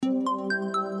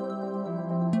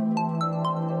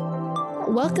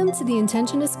Welcome to the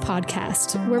Intentionist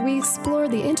Podcast, where we explore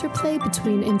the interplay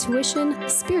between intuition,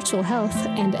 spiritual health,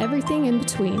 and everything in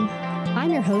between.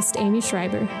 I'm your host, Amy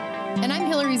Schreiber. And I'm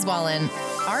Hillary Zwallen.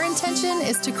 Our intention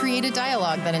is to create a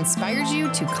dialogue that inspires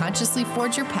you to consciously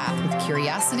forge your path with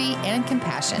curiosity and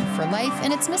compassion for life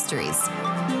and its mysteries.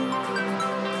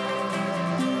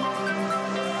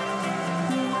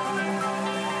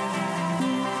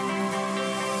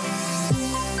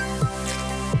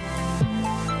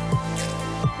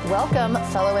 Welcome,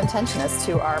 fellow intentionists,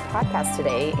 to our podcast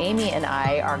today. Amy and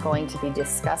I are going to be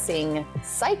discussing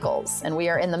cycles, and we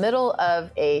are in the middle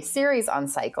of a series on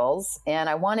cycles. And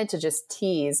I wanted to just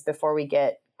tease before we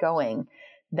get going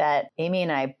that Amy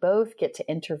and I both get to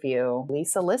interview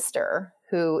Lisa Lister,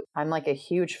 who I'm like a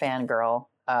huge fangirl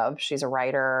of. She's a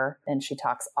writer, and she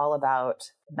talks all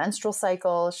about menstrual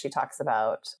cycles. She talks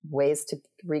about ways to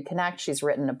reconnect. She's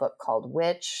written a book called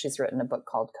Witch. She's written a book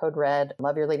called Code Red.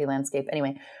 Love Your Lady Landscape.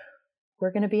 Anyway,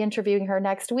 we're going to be interviewing her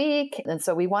next week. And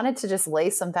so we wanted to just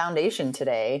lay some foundation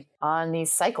today on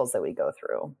these cycles that we go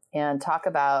through and talk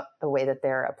about the way that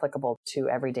they're applicable to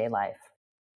everyday life.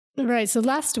 Right. So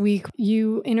last week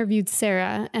you interviewed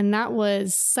Sarah, and that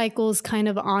was cycles kind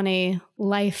of on a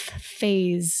life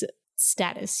phase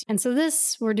status. And so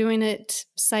we're doing it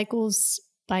cycles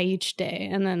by each day.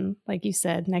 And then, like you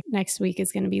said, next week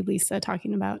is going to be Lisa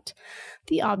talking about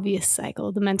the obvious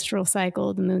cycle, the menstrual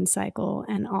cycle, the moon cycle,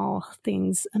 and all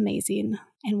things amazing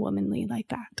and womanly like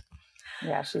that.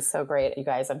 Yeah, she's so great, you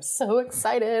guys. I'm so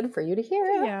excited for you to hear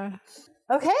it. Yeah.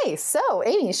 Okay, so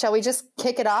Amy, shall we just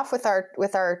kick it off with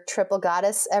our triple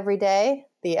goddess every day,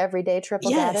 the everyday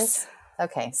triple goddess?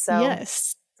 Okay, so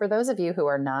yes. For those of you who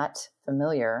are not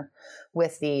familiar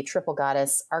with the triple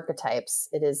goddess archetypes,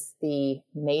 it is the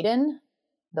maiden,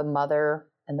 the mother,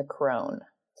 and the crone.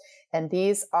 And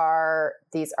these are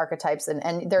these archetypes,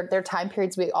 and they're time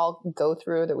periods we all go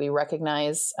through that we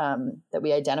recognize, that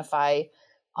we identify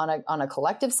on a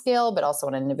collective scale, but also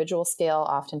on an individual scale.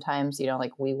 Oftentimes,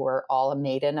 like we were all a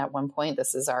maiden at one point.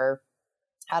 This is our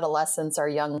adolescence, our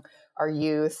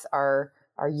youth, our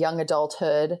young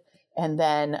adulthood. And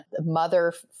then the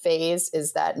mother phase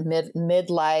is that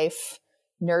midlife,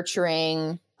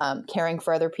 nurturing, caring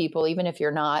for other people. Even if you're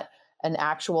not an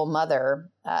actual mother,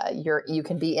 you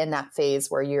can be in that phase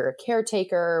where you're a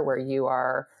caretaker, where you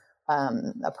are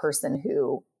a person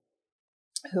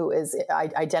who is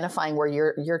identifying where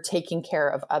you're taking care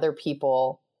of other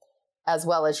people as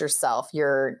well as yourself.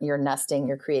 You're nesting,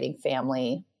 you're creating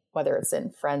family, whether it's in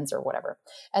friends or whatever.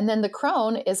 And then the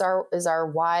crone is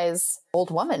our wise old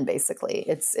woman, basically.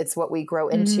 It's what we grow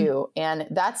into. And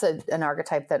that's an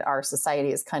archetype that our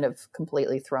society is kind of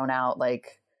completely thrown out.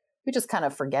 Like we just kind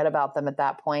of forget about them at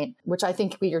that point, which I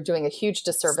think we are doing a huge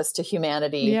disservice to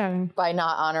humanity by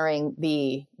not honoring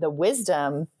the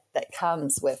wisdom that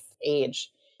comes with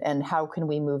age and how can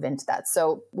we move into that.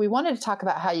 So we wanted to talk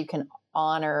about how you can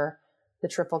honor the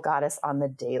triple goddess on the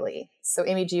daily. So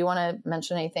Amy, do you want to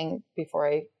mention anything before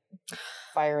I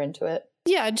fire into it?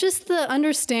 Yeah, just the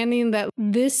understanding that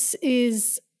this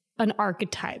is an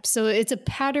archetype. So it's a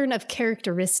pattern of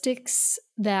characteristics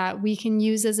that we can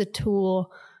use as a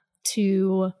tool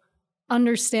to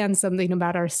understand something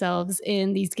about ourselves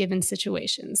in these given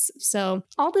situations. So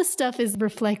all this stuff is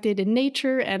reflected in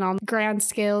nature and on grand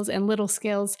scales and little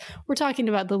scales. We're talking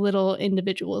about the little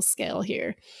individual scale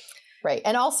here. Right.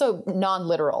 And also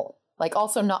non-literal, like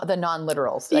also not the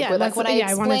non-literals. Like, when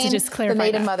I wanted to just clarify the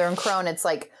maiden, that. mother, and crone, it's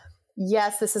like,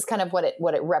 yes, this is kind of what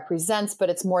it represents, but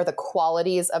it's more the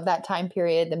qualities of that time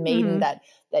period, the maiden, that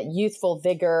youthful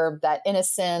vigor, that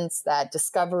innocence, that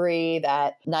discovery,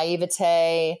 that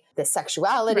naivete, the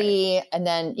sexuality. Right. And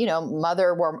then,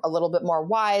 mother, we're a little bit more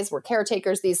wise. We're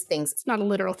caretakers, these things. It's not a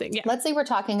literal thing. Yeah. Let's say we're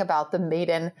talking about the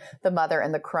maiden, the mother,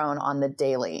 and the crone on the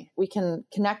daily. We can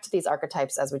connect to these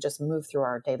archetypes as we just move through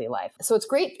our daily life. So it's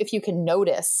great if you can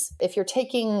notice, if you're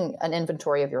taking an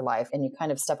inventory of your life and you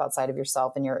kind of step outside of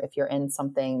yourself and if you're in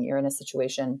a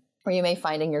situation where you may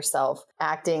finding yourself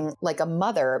acting like a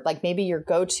mother, like maybe your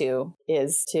go-to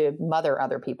is to mother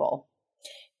other people.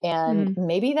 And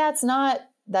maybe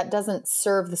that doesn't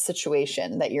serve the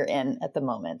situation that you're in at the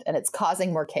moment, and it's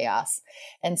causing more chaos.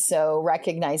 And so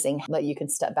recognizing that you can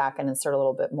step back and insert a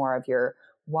little bit more of your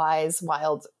wise,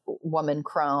 wild woman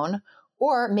crone.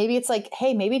 Or maybe it's like,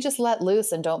 hey, maybe just let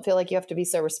loose and don't feel like you have to be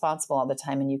so responsible all the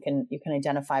time. And you can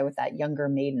identify with that younger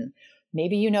maiden.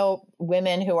 Maybe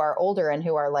women who are older and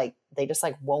who are like, they just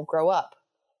like won't grow up,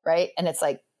 right? And it's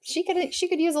like, she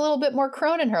could use a little bit more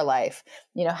crone in her life.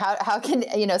 How can,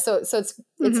 so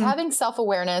it's having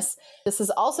self-awareness. This is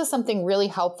also something really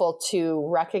helpful to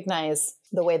recognize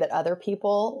the way that other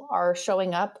people are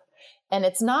showing up. And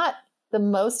it's not the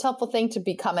most helpful thing to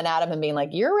be coming at him and being like,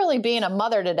 you're really being a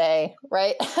mother today,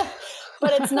 right?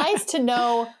 But it's nice to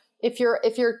know if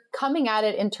you're coming at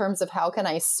it in terms of how can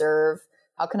I serve,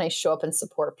 how can I show up and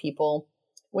support people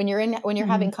when you're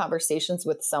having conversations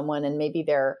with someone and maybe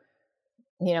they're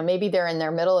in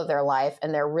their middle of their life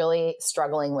and they're really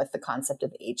struggling with the concept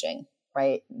of aging,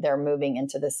 right? They're moving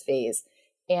into this phase.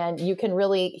 And you can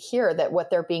really hear that what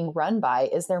they're being run by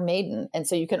is their maiden. And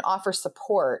so you can offer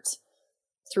support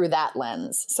through that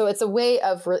lens. So it's a way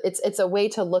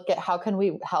to look at how can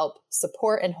we help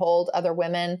support and hold other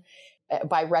women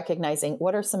by recognizing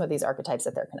what are some of these archetypes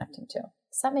that they're connecting to.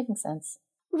 Is that making sense?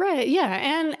 Right.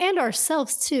 Yeah. And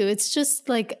ourselves too. It's just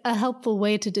like a helpful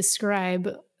way to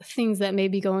describe things that may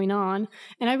be going on.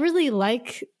 And I really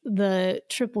like the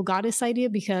triple goddess idea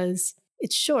because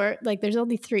it's short, like there's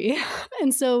only 3.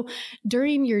 And so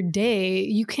during your day,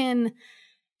 you can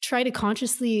try to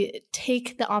consciously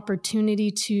take the opportunity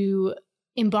to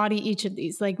embody each of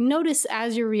these. Like notice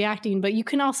as you're reacting, but you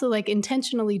can also like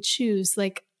intentionally choose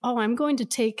like, oh, I'm going to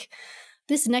take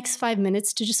this next 5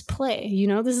 minutes to just play.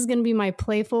 This is going to be my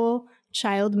playful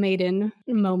child maiden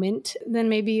moment. Then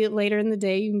maybe later in the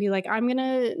day, you can be like, I'm going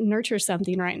to nurture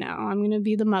something right now. I'm going to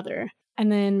be the mother.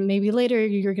 And then maybe later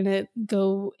you're going to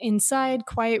go inside,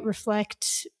 quiet,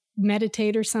 reflect,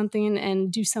 meditate or something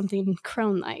and do something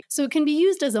crone-like. So it can be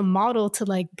used as a model to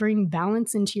like bring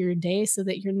balance into your day so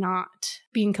that you're not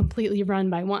being completely run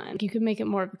by one. You can make it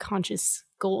more of a conscious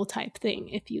goal type thing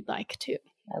if you'd like to.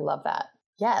 I love that.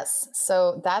 Yes.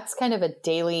 So that's kind of a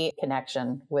daily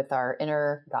connection with our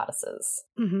inner goddesses.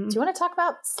 Mm-hmm. Do you want to talk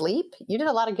about sleep? You did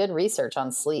a lot of good research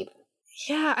on sleep.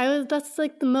 Yeah, that's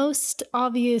like the most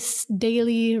obvious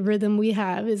daily rhythm we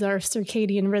have is our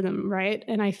circadian rhythm, right?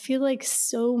 And I feel like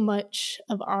so much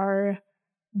of our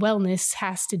wellness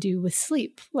has to do with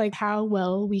sleep, like how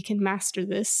well we can master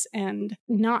this and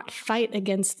not fight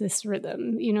against this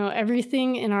rhythm.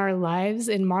 Everything in our lives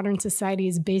in modern society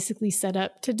is basically set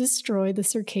up to destroy the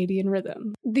circadian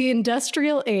rhythm. The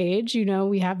industrial age,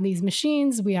 we have these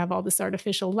machines, we have all this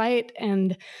artificial light,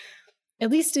 and at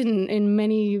least in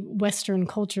many Western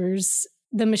cultures,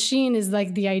 the machine is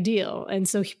like the ideal. And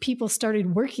so people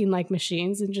started working like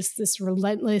machines and just this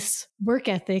relentless work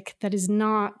ethic that is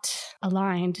not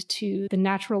aligned to the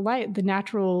natural light, the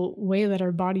natural way that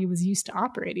our body was used to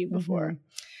operating before.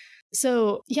 Mm-hmm.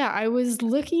 So yeah, I was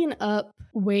looking up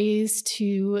ways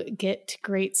to get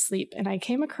great sleep. And I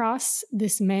came across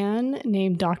this man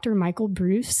named Dr. Michael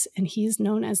Bruce, and he's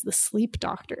known as the sleep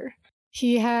doctor.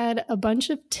 He had a bunch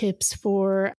of tips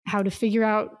for how to figure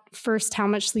out first how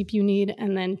much sleep you need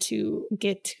and then to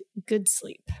get good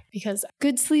sleep. Because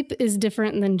good sleep is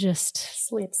different than just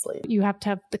sleep. You have to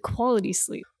have the quality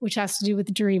sleep, which has to do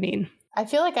with dreaming. I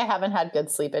feel like I haven't had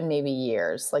good sleep in maybe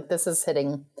years. Like this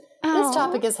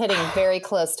topic is hitting very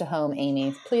close to home,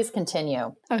 Amy. Please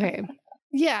continue. Okay.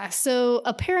 Yeah. So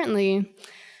apparently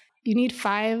you need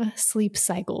 5 sleep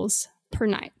cycles per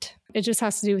night. It just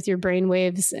has to do with your brain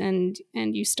waves and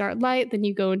you start light, then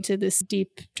you go into this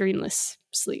deep dreamless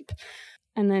sleep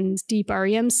and then deep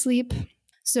REM sleep.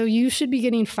 So you should be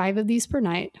getting 5 of these per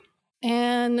night.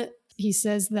 And he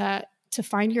says that to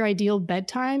find your ideal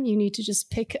bedtime, you need to just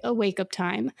pick a wake up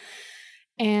time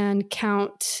and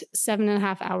count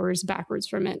 7.5 hours backwards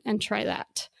from it and try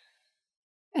that.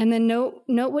 And then note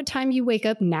what time you wake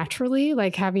up naturally,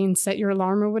 like having set your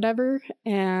alarm or whatever.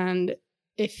 And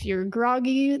if you're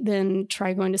groggy, then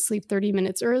try going to sleep 30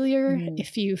 minutes earlier. Mm.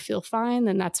 If you feel fine,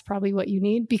 then that's probably what you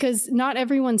need, because not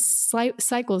everyone's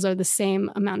cycles are the same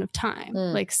amount of time.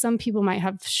 Mm. Like some people might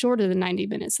have shorter than 90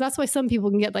 minutes. So that's why some people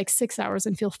can get like 6 hours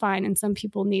and feel fine, and some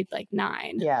people need like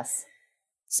 9. Yes.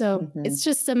 So it's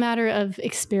just a matter of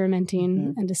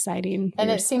experimenting and deciding. And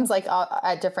it seems like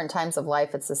at different times of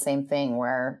life, it's the same thing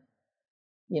where,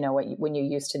 when you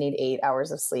used to need 8 hours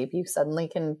of sleep, you suddenly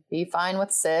can be fine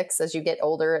with 6. As you get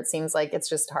older, it seems like it's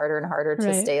just harder and harder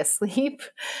to stay asleep.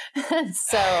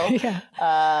 So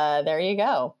there you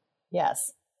go.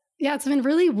 Yes. Yeah, it's been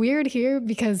really weird here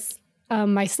because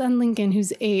my son Lincoln,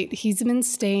 who's 8, he's been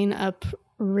staying up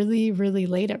really, really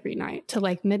late every night to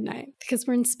like midnight because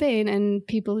we're in Spain and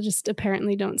people just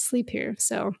apparently don't sleep here.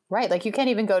 So right. Like you can't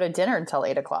even go to dinner until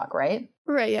 8 o'clock, right?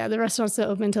 Right. Yeah. The restaurants are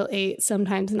open until 8,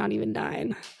 sometimes not even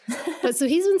 9. But so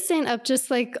he's been staying up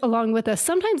just like along with us,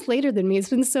 sometimes later than me.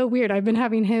 It's been so weird. I've been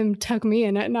having him tuck me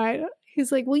in at night.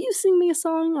 He's like, will you sing me a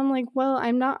song? I'm like, well,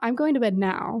 I'm going to bed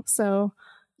now. So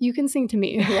you can sing to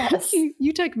me. Yes.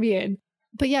 you tuck me in.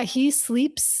 But yeah, he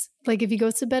sleeps. Like if he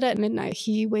goes to bed at midnight,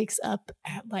 he wakes up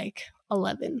at like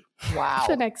 11. Wow.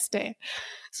 The next day.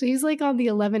 So he's like on the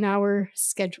 11-hour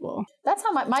schedule. That's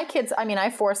how my kids, I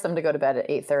force them to go to bed at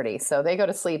 8:30. So they go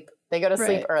to sleep They go to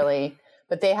sleep Right. early,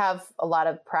 but they have a lot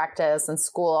of practice and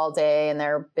school all day and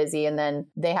they're busy, and then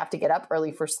they have to get up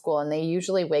early for school, and they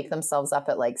usually wake themselves up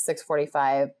at like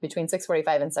 6:45, between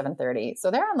 6:45 and 7:30. So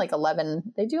they're on like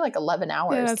 11, they do like 11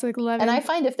 hours. Yeah, that's like 11. And I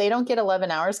find if they don't get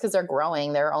 11 hours because they're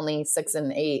growing, they're only 6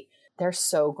 and 8, they're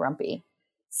so grumpy.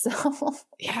 So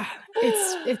yeah,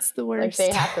 it's the worst. like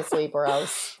they have to sleep or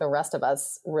else the rest of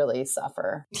us really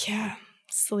suffer. Yeah,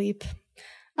 sleep.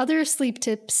 Other sleep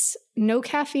tips: no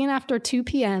caffeine after 2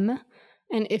 p.m.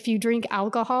 And if you drink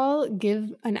alcohol,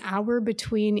 give an hour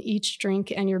between each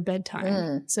drink and your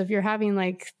bedtime. So if you're having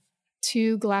like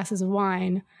 2 glasses of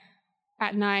wine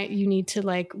at night, you need to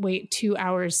like wait 2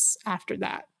 hours after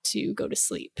that to go to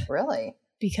sleep. Really?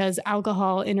 Because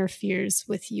alcohol interferes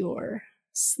with your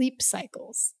sleep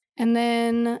cycles. And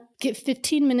then get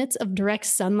 15 minutes of direct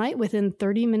sunlight within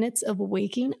 30 minutes of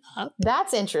waking up.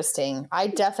 That's interesting. I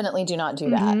definitely do not do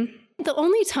that. The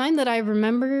only time that I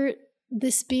remember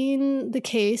this being the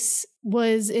case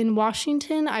was in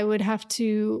Washington. I would have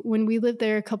to, when we lived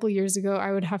there a couple years ago,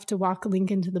 I would have to walk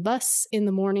Lincoln to the bus in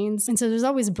the mornings. And so there's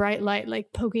always bright light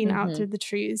like poking out through the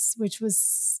trees, which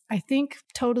was, I think,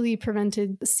 totally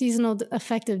prevented seasonal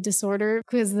affective disorder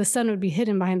because the sun would be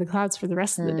hidden behind the clouds for the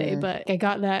rest of the day. But I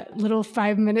got that little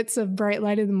 5 minutes of bright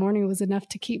light in the morning was enough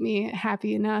to keep me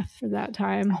happy enough for that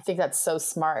time. I think that's so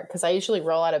smart because I usually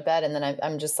roll out of bed and then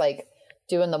I'm just like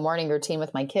doing the morning routine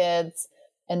with my kids.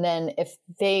 And then if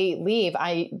they leave,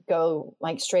 I go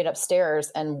like straight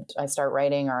upstairs and I start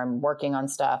writing or I'm working on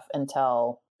stuff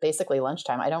until basically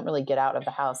lunchtime. I don't really get out of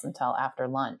the house until after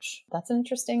lunch. That's an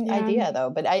interesting idea though.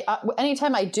 But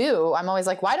anytime I do, I'm always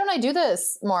like, why don't I do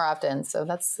this more often? So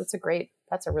that's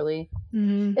a really,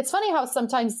 it's funny how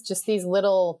sometimes just these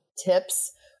little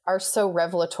tips are so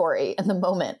revelatory in the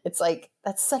moment. It's like,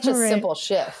 that's such a simple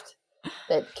shift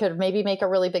that could maybe make a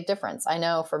really big difference. I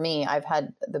know for me, I've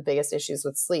had the biggest issues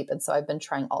with sleep. And so I've been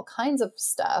trying all kinds of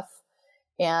stuff.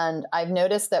 And I've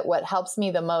noticed that what helps me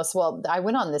the most, well, I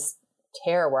went on this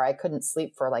tear where I couldn't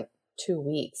sleep for like 2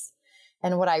 weeks.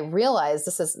 And what I realized,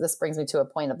 this brings me to a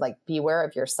point of like, beware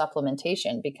of your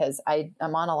supplementation, because I'm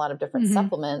on a lot of different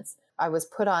supplements. I was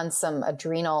put on some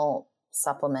adrenal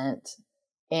supplement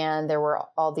and there were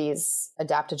all these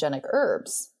adaptogenic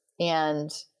herbs.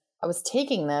 And I was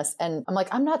taking this and I'm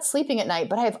like, I'm not sleeping at night,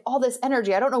 but I have all this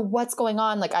energy. I don't know what's going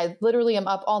on. Like I literally am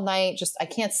up all night, I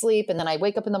can't sleep. And then I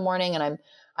wake up in the morning and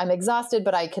I'm exhausted,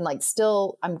 but I can like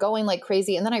I'm going like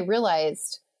crazy. And then I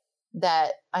realized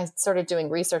that I started doing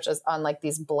research on like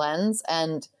these blends.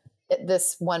 And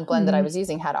this one blend that I was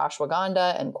using had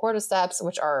ashwagandha and cordyceps,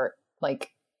 which are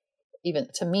like, even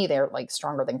to me, they're like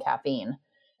stronger than caffeine.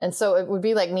 And so it would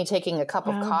be like me taking a cup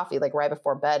of coffee, like right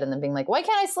before bed and then being like, why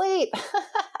can't I sleep?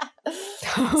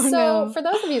 For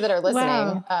those of you that are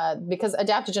listening, because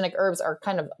adaptogenic herbs are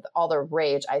kind of all the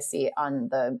rage I see on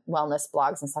the wellness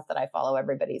blogs and stuff that I follow,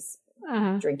 everybody's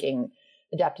drinking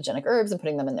adaptogenic herbs and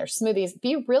putting them in their smoothies.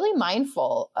 Be really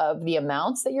mindful of the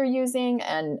amounts that you're using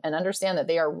and understand that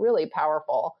they are really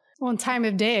powerful. Well, time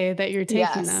of day that you're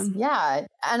taking them. Yeah.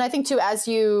 And I think too, as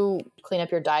you clean up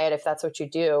your diet, if that's what you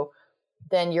do,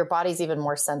 then your body's even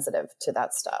more sensitive to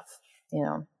that stuff. You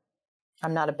know, I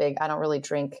don't really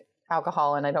drink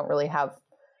alcohol and I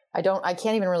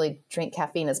can't even really drink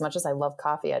caffeine as much as I love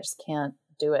coffee. I just can't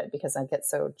do it because I get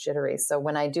so jittery. So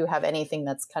when I do have anything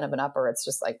that's kind of an upper, it's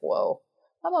just like, whoa,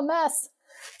 I'm a mess.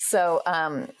 So,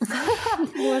 well,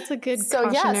 that's a good so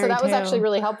that was actually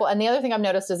really helpful. And the other thing I've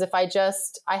noticed is if I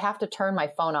have to turn my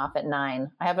phone off at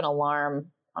 9, I have an alarm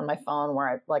on my phone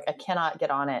where I cannot get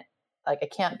on it. Like I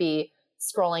can't be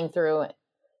scrolling through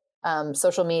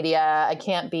social media. I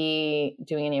can't be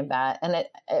doing any of that. And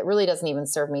it really doesn't even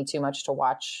serve me too much to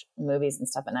watch movies and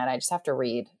stuff at night. I just have to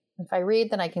read. If I read,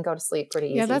 then I can go to sleep pretty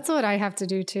easy. Yeah, that's what I have to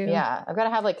do too. Yeah. I've got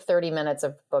to have like 30 minutes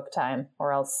of book time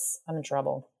or else I'm in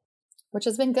trouble, which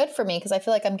has been good for me because I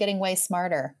feel like I'm getting way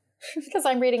smarter because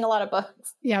I'm reading a lot of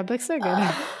books. Yeah, books are good.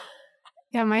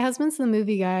 Yeah, my husband's the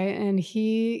movie guy and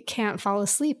he can't fall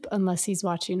asleep unless he's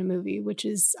watching a movie, which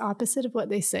is opposite of what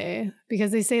they say,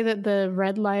 because they say that the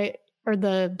red light or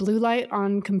the blue light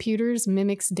on computers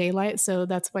mimics daylight. So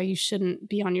that's why you shouldn't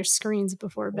be on your screens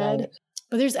before bed. Right.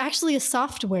 But there's actually a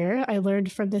software I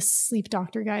learned from this sleep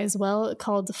doctor guy as well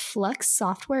called Flux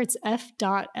software. It's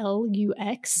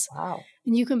F.LUX. Wow.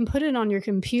 And you can put it on your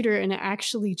computer and it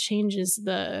actually changes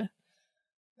the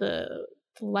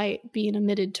light being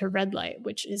emitted to red light,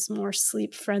 which is more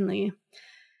sleep friendly.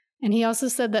 And he also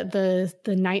said that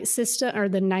the night system or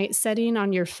the night setting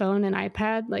on your phone and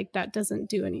iPad, like that doesn't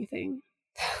do anything.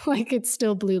 Like it's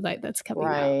still blue light that's coming out.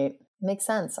 Right. Makes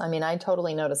sense. I mean, I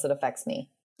totally notice it affects me.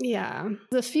 Yeah.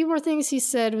 The few more things he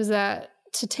said was that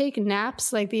to take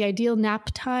naps, like the ideal nap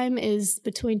time is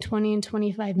between 20 and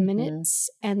 25 minutes.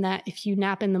 And that if you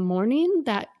nap in the morning,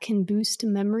 that can boost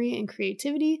memory and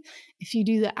creativity. If you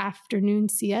do the afternoon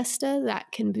siesta,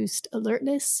 that can boost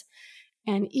alertness.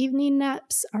 And evening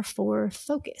naps are for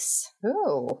focus.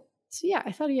 Ooh. So yeah,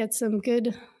 I thought he had some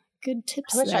good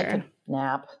tips I wish there. I could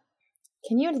nap.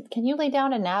 Can you lay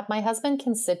down and nap? My husband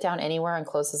can sit down anywhere and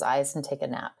close his eyes and take a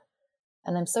nap.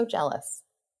 And I'm so jealous.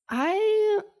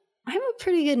 I'm a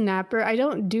pretty good napper. I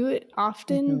don't do it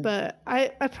often, but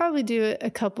I probably do it a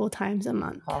couple times a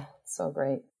month. Oh, so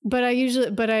great. But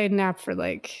I nap for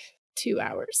like 2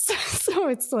 hours. So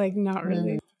it's like not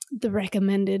really the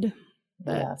recommended.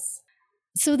 But. Yes.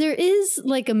 So there is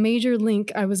like a major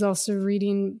link I was also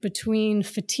reading between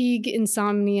fatigue,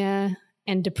 insomnia,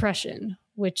 and depression,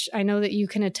 which I know that you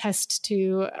can attest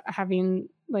to having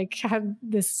like had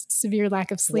this severe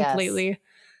lack of sleep lately.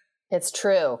 It's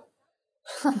true.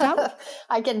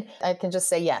 I can just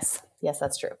say yes. Yes,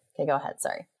 that's true. Okay, go ahead.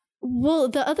 Sorry. Well,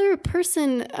 the other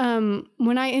person,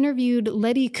 when I interviewed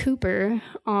Letty Cooper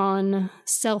on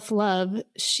self-love,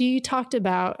 she talked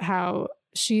about how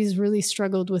she's really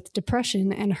struggled with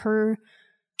depression, and her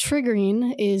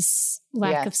triggering is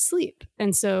lack of sleep.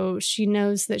 And so she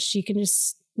knows that she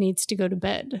needs to go to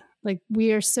bed. Like,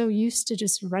 we are so used to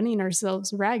just running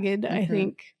ourselves ragged. I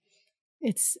think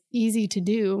it's easy to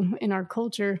do in our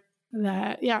culture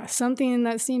that, something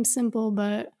that seems simple,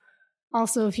 but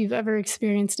also if you've ever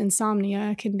experienced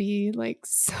insomnia, it can be like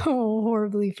so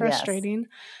horribly frustrating. Yes.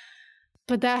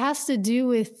 But that has to do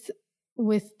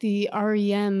with the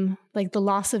REM, like the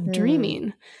loss of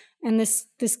dreaming. And this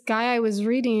guy I was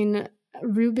reading,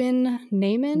 Ruben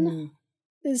Naiman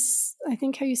is, I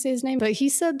think, how you say his name. But he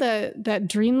said that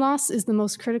dream loss is the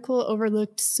most critical,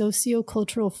 overlooked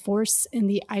sociocultural force in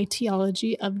the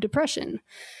etiology of depression.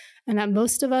 And that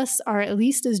most of us are at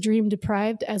least as dream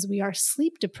deprived as we are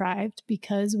sleep deprived,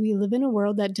 because we live in a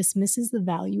world that dismisses the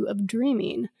value of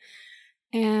dreaming.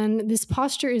 And this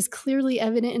posture is clearly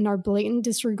evident in our blatant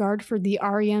disregard for the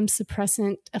REM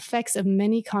suppressant effects of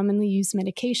many commonly used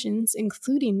medications,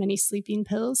 including many sleeping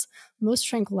pills,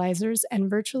 most tranquilizers,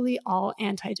 and virtually all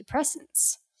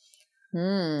antidepressants.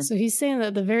 So he's saying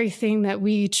that the very thing that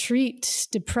we treat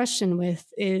depression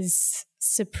with is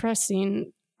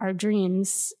suppressing our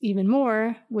dreams even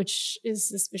more, which is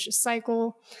this vicious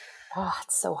cycle. Oh,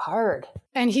 it's so hard.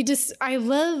 And I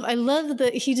love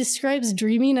that he describes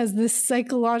dreaming as this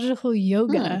psychological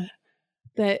yoga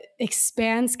that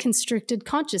expands constricted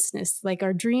consciousness. Like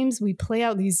our dreams, we play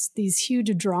out these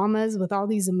huge dramas with all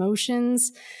these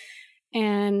emotions,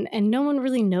 and no one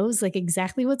really knows like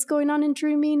exactly what's going on in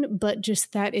dreaming, but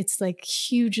just that it's like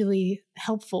hugely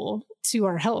helpful to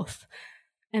our health.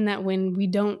 And that when we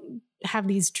don't have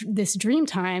this dream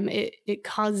time, it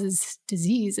causes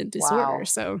disease and disorder. Wow.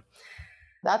 So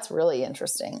that's really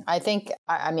interesting. I think,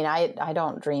 I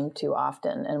don't dream too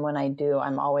often. And when I do,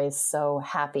 I'm always so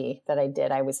happy that I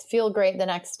did. I always feel great the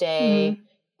next day.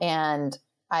 And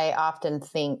I often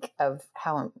think of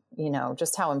how,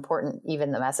 just how important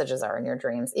even the messages are in your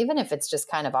dreams, even if it's just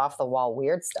kind of off the wall,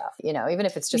 weird stuff, even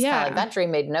if it's just kind of like that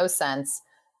dream made no sense,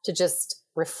 to just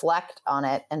reflect on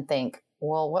it and think,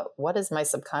 well, what is my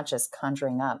subconscious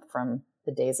conjuring up from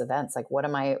the day's events? Like, what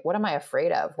am I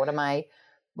afraid of?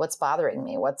 What's bothering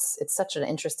me? It's such an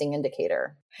interesting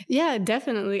indicator. Yeah,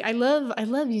 definitely. I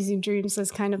love using dreams as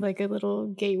kind of like a little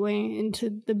gateway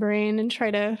into the brain and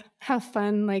try to have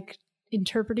fun, like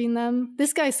interpreting them.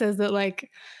 This guy says that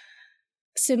like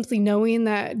simply knowing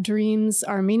that dreams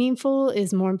are meaningful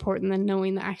is more important than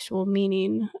knowing the actual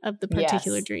meaning of the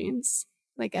particular dreams.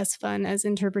 Like as fun as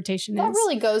interpretation is. That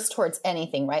really goes towards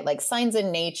anything, right? Like signs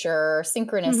in nature,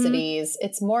 synchronicities.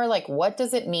 It's more like, what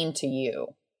does it mean to you?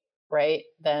 Right?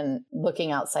 Than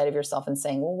looking outside of yourself and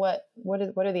saying, well,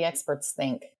 what do the experts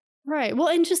think? Right. Well,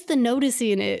 and just the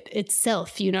noticing it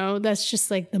itself, that's just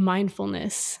like the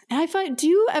mindfulness. And I find, do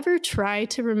you ever try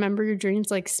to remember your dreams?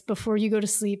 Like before you go to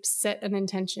sleep, set an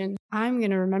intention. I'm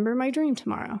going to remember my dream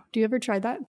tomorrow. Do you ever try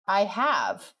that? I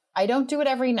have. I don't do it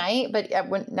every night, but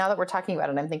now that we're talking about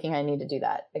it, I'm thinking I need to do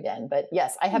that again. But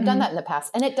yes, I have done that in the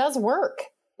past, and it does work.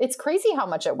 It's crazy how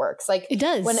much it works. Like it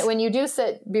does. When you do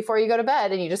sit before you go to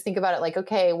bed and you just think about it, like,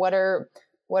 okay, what are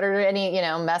any,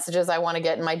 messages I want to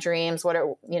get in my dreams? What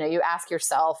are, you ask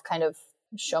yourself, kind of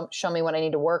show me what I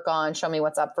need to work on. Show me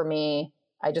what's up for me.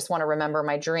 I just want to remember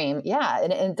my dream. Yeah.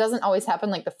 And it doesn't always happen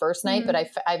like the first night, but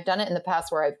I've done it in the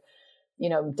past where I've,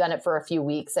 done it for a few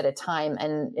weeks at a time,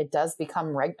 and it does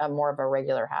become more of a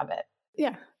regular habit.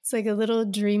 Yeah. It's like a little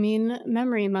dreaming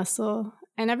memory muscle.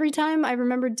 And every time I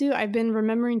remember I've been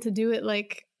remembering to do it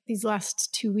like these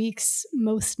last 2 weeks,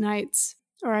 most nights.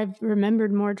 or I've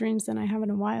remembered more dreams than I have in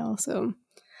a while. So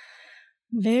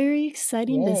very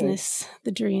exciting business,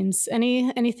 the dreams.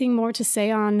 Anything more to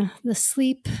say on the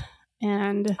sleep?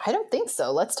 And I don't think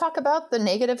so. Let's talk about the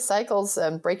negative cycles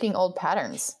and breaking old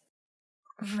patterns.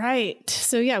 Right.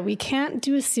 So yeah, we can't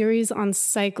do a series on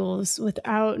cycles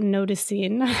without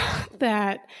noticing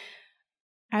that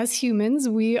as humans,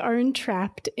 we are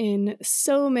entrapped in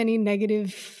so many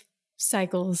negative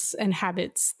cycles and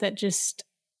habits that just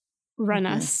run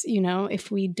us,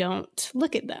 if we don't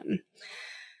look at them.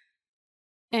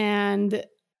 And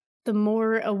the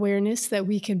more awareness that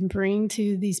we can bring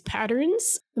to these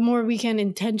patterns, the more we can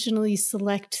intentionally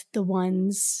select the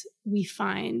ones we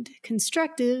find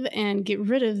constructive and get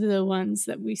rid of the ones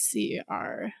that we see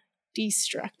are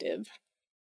destructive.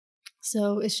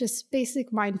 So it's just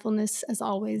basic mindfulness, as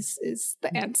always, is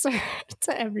the answer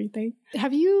to everything.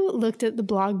 Have you looked at the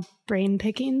blog Brain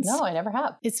Pickings? No, I never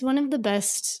have. It's one of the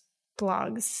best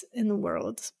blogs in the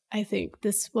world, I think.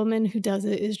 This woman who does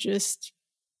it is just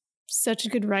such a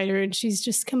good writer, and she's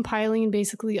just compiling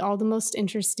basically all the most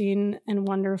interesting and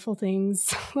wonderful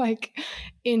things like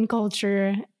in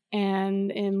culture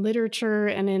and in literature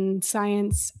and in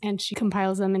science, and she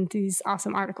compiles them into these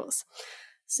awesome articles.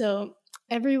 So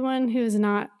everyone who has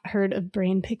not heard of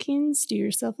Brain Pickings, do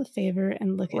yourself a favor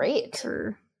and look at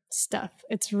her stuff.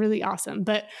 It's really awesome.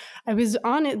 But I was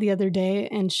on it the other day,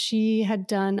 and she had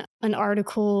done an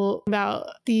article about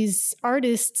these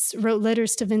artists wrote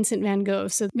letters to Vincent van Gogh.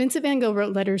 So Vincent van Gogh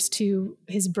wrote letters to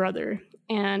his brother,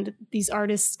 and these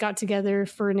artists got together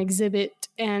for an exhibit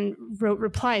and wrote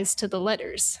replies to the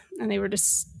letters, and they were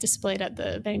just displayed at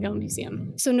the Van Gogh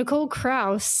Museum. So Nicole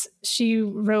Krauss, she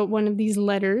wrote one of these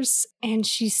letters, and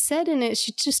she said in it,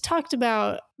 she just talked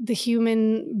about the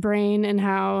human brain and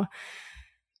how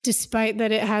despite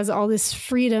that it has all this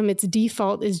freedom, its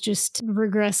default is just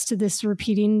regress to this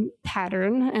repeating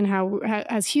pattern, and how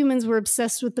as humans we're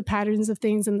obsessed with the patterns of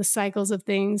things and the cycles of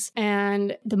things,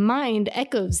 and the mind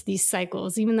echoes these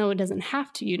cycles even though it doesn't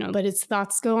have to, but its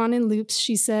thoughts go on in loops.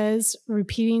 She says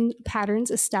repeating patterns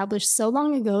established so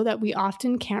long ago that we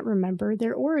often can't remember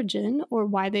their origin or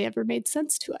why they ever made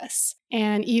sense to us.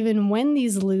 And even when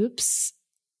these loops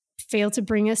fail to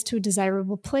bring us to a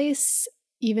desirable place,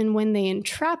 even when they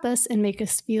entrap us and make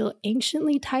us feel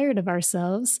anciently tired of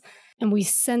ourselves, and we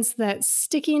sense that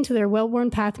sticking to their well-worn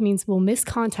path means we'll miss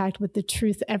contact with the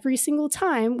truth every single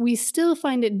time, we still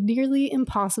find it nearly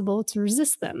impossible to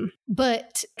resist them.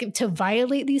 But to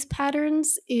violate these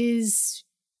patterns is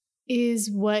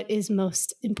what is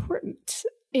most important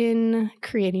in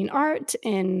creating art,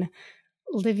 in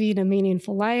living a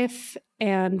meaningful life.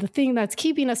 And the thing that's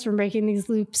keeping us from breaking these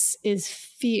loops is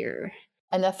fear.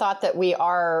 And the thought that we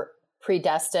are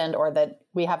predestined, or that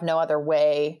we have no other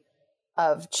way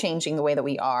of changing the way that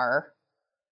we are,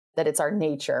 that it's our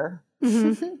nature.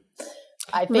 Mm-hmm.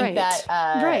 I think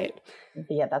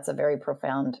yeah, that's a very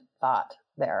profound thought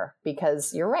there,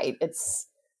 because you're right. It's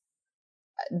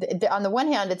on the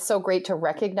one hand, it's so great to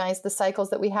recognize the cycles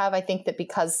that we have. I think that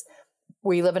because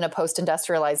we live in a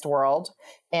post-industrialized world,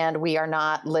 and we are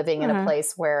not living in a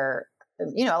place where,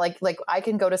 like I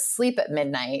can go to sleep at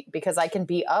midnight because I can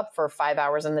be up for 5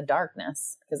 hours in the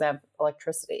darkness because I have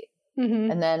electricity.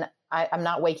 Mm-hmm. And then I'm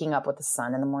not waking up with the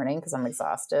sun in the morning because I'm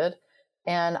exhausted.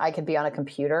 And I can be on a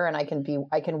computer, and I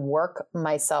can work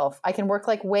myself. I can work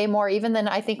like way more even than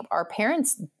I think our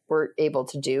parents were able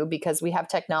to do, because we have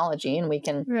technology and we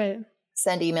can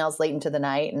send emails late into the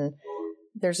night. And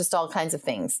there's just all kinds of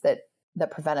things that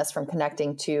prevent us from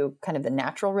connecting to kind of the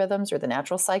natural rhythms or the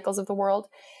natural cycles of the world.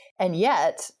 And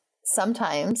yet,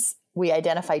 sometimes we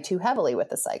identify too heavily with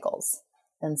the cycles.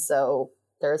 And so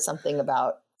there's something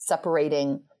about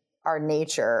separating our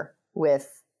nature with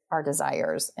our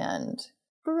desires.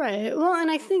 Right. Well, and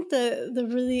I think the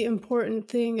really important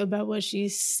thing about what she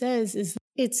says is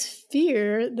it's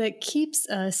fear that keeps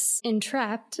us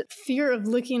entrapped, fear of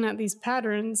looking at these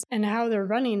patterns and how they're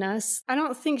running us. I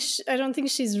don't think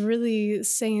she's really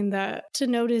saying that to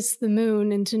notice the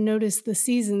moon and to notice the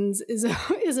seasons is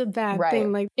a bad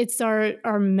thing. Like, it's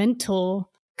our mental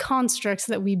constructs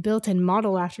that we built and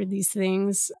model after these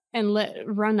things and let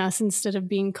run us instead of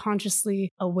being consciously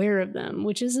aware of them,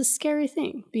 which is a scary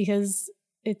thing because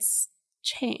it's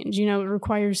change. It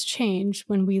requires change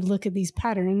when we look at these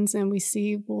patterns and we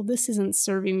see, well, this isn't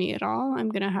serving me at all. I'm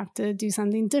going to have to do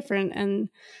something different. And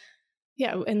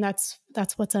and that's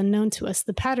what's unknown to us.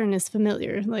 The pattern is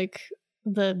familiar, like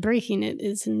the breaking it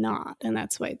is not. And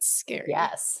that's why it's scary.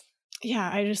 Yes. Yeah.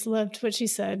 I just loved what she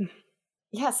said.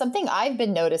 Yeah. Something I've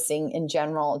been noticing in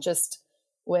general, just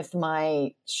with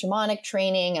my shamanic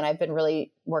training, and I've been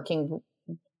really working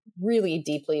really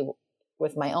deeply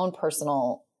with my own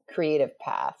personal creative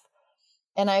path.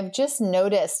 And I've just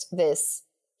noticed this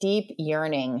deep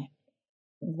yearning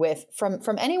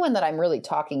from anyone that I'm really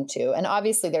talking to. And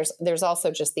obviously there's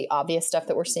also just the obvious stuff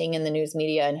that we're seeing in the news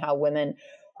media and how women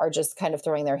are just kind of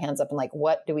throwing their hands up and like,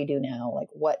 what do we do now? Like,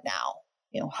 what now?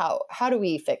 How do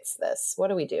we fix this? What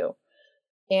do we do?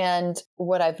 And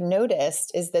what I've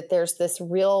noticed is that there's this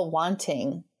real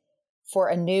wanting for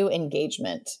a new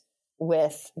engagement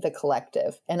with the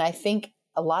collective. And I think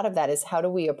a lot of that is, how do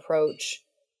we approach,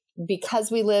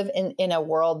 because we live in a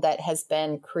world that has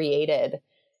been created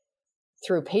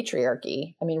through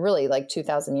patriarchy. I mean, really like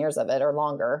 2000 years of it or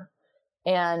longer.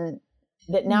 And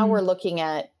that now we're looking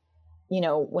at,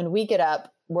 when we get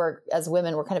up, as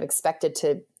women, we're kind of expected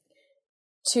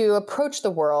to approach the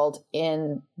world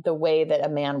in the way that a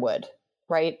man would,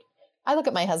 right? I look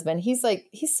at my husband, he's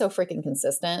so freaking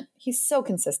consistent. He's so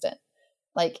consistent.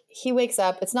 Like, he wakes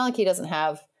up, it's not like he doesn't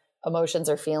have emotions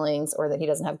or feelings, or that he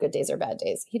doesn't have good days or bad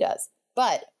days. He does.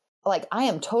 But like, I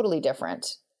am totally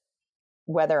different,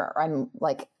 whether I'm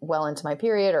like well into my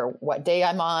period or what day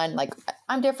I'm on. Like,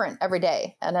 I'm different every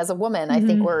day. And as a woman, I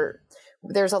think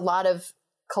there's a lot of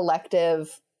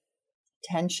collective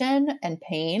tension and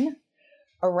pain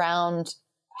around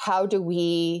how do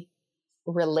we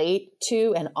relate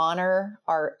to and honor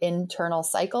our internal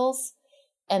cycles,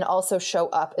 and also show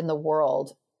up in the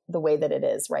world the way that it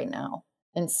is right now.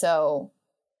 And so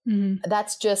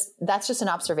that's just an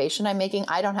observation I'm making.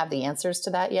 I don't have the answers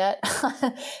to that yet.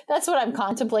 That's what I'm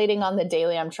contemplating on the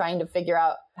daily. I'm trying to figure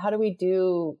out, how do we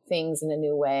do things in a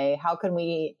new way? How can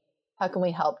we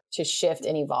help to shift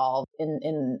and evolve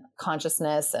in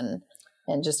consciousness and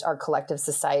just our collective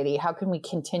society? How can we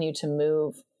continue to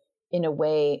move in a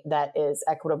way that is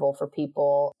equitable for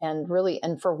people, and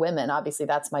for women? Obviously,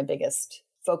 that's my biggest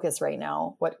focus right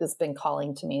now. What has been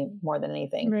calling to me more than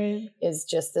anything is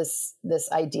just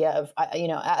this idea of,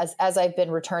 as I've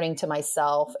been returning to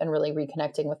myself and really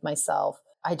reconnecting with myself,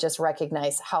 I just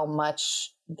recognize how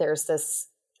much there's this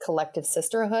collective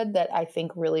sisterhood that I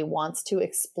think really wants to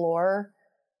explore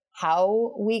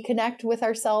how we connect with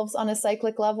ourselves on a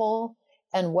cyclic level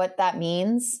and what that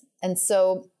means. And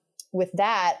so with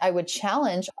that, I would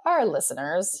challenge our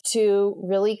listeners to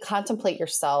really contemplate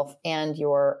yourself and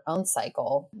your own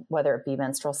cycle, whether it be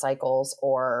menstrual cycles,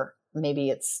 or maybe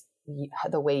it's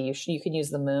the way you can use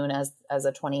the moon as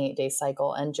a 28-day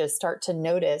cycle, and just start to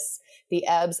notice the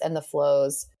ebbs and the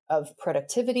flows of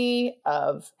productivity,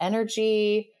 of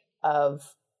energy,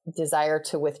 of desire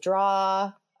to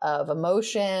withdraw, of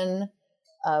emotion,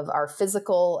 of our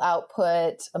physical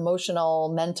output,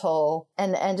 emotional, mental,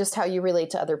 and just how you relate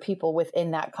to other people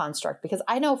within that construct. Because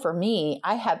I know for me,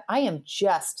 I am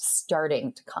just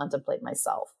starting to contemplate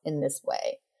myself in this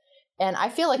way. And I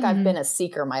feel like I've been a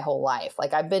seeker my whole life.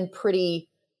 Like, I've been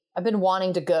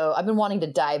wanting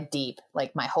to dive deep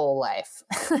like my whole life.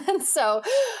 And so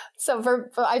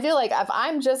I feel like if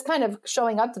I'm just kind of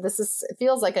showing up to this, it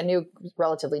feels like a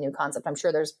relatively new concept. I'm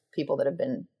sure there's people that have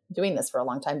been doing this for a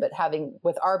long time, but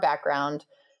with our background,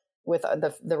 with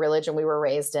the religion we were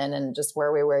raised in, and just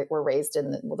where we were raised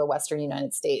in the Western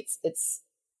United States,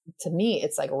 to me,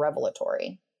 it's like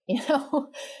revelatory,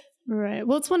 Right.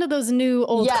 Well, it's one of those new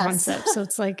old concepts. So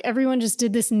it's like everyone just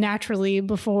did this naturally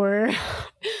before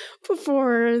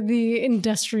the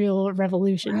Industrial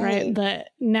Revolution, right? But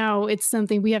now it's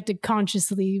something we have to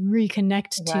consciously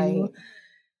reconnect to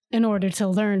in order to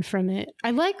learn from it.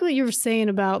 I like what you were saying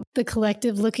about the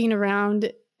collective looking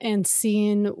around and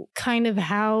seeing kind of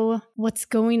what's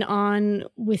going on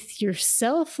with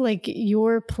yourself, like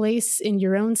your place in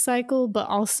your own cycle, but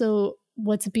also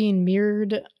what's being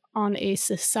mirrored on a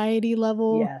society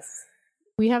level. Yes.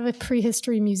 We have a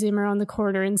prehistory museum around the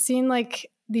corner, and seeing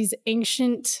like these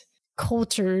ancient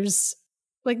cultures,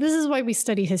 like this is why we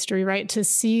study history, right? To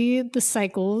see the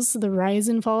cycles, the rise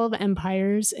and fall of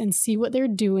empires, and see what they're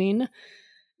doing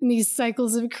in these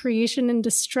cycles of creation and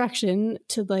destruction,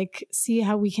 to like see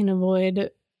how we can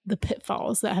avoid the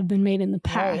pitfalls that have been made in the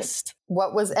past.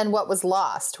 What was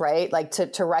lost, right? Like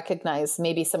to recognize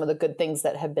maybe some of the good things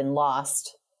that have been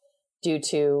lost due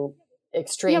to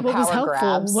extreme power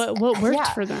grabs. What worked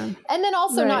for them. And then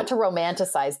also not to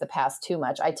romanticize the past too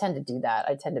much. I tend to do that.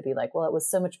 I tend to be like, well, it was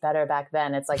so much better back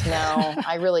then. It's like, no,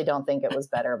 I really don't think it was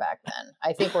better back then.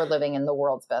 I think we're living in the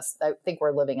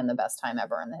best time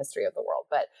ever in the history of the world,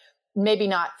 but maybe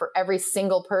not for every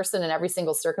single person in every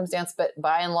single circumstance, but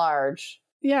by and large.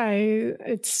 Yeah,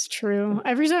 it's true.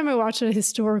 Every time I watch a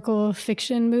historical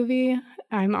fiction movie,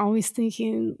 I'm always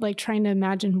thinking, like, trying to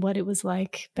imagine what it was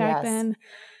like back then,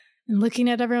 and looking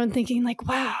at everyone thinking like,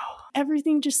 wow,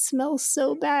 everything just smells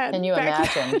so bad. Can you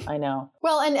imagine? I know.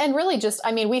 Well, and really just,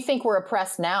 I mean, we think we're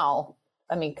oppressed now.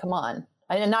 I mean, come on.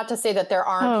 And not to say that there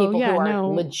aren't people who are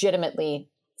legitimately,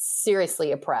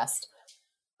 seriously oppressed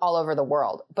all over the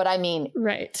world. But I mean,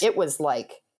 it was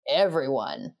like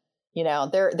everyone, you know,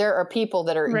 there are people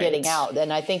that are getting out.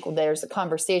 And I think there's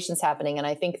conversations happening. And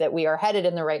I think that we are headed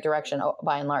in the right direction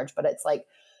by and large. But it's like,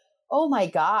 oh my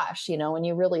gosh, you know, when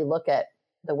you really look at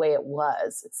the way it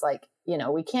was, it's like, you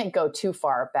know, we can't go too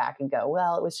far back and go,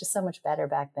 well, it was just so much better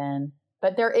back then.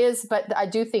 But but I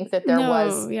do think that there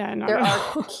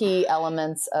are key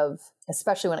elements of,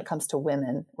 especially when it comes to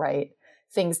women, right?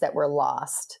 Things that were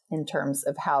lost in terms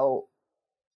of how,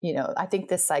 you know, I think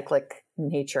this cyclic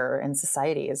nature in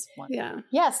society is one. Yeah.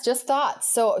 Yes, just thoughts.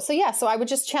 So I would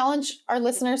just challenge our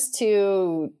listeners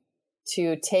to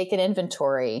take an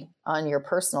inventory on your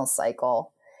personal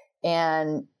cycle.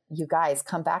 And you guys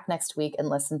come back next week and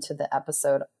listen to the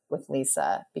episode with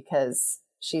Lisa, because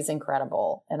she's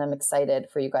incredible. And I'm excited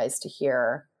for you guys to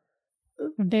hear.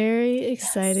 Very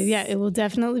excited. Yes. Yeah, it will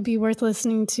definitely be worth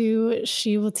listening to.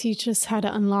 She will teach us how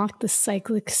to unlock the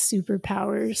cyclic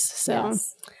superpowers. So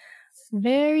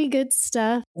very good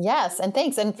stuff. Yes. And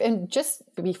thanks. And just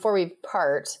before we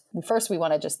part, first we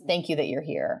want to just thank you that you're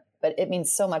here. But it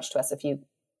means so much to us if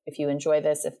you enjoy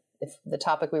this, if the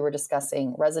topic we were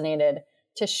discussing resonated,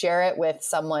 to share it with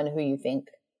someone who you think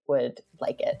would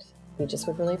like it. We just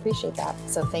would really appreciate that.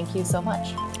 So thank you so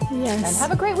much. Yes. And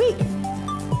have a great week.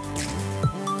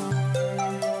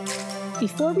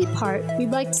 Before we part,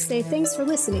 we'd like to say thanks for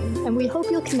listening, and we hope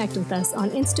you'll connect with us on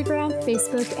Instagram,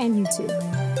 Facebook, and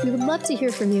YouTube. We would love to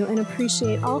hear from you and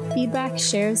appreciate all feedback,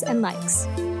 shares, and likes.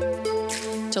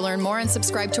 To learn more and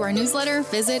subscribe to our newsletter,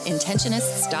 visit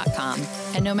intentionists.com.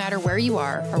 And no matter where you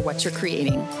are or what you're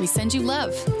creating, we send you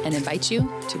love and invite you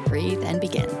to breathe and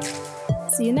begin.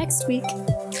 See you next week.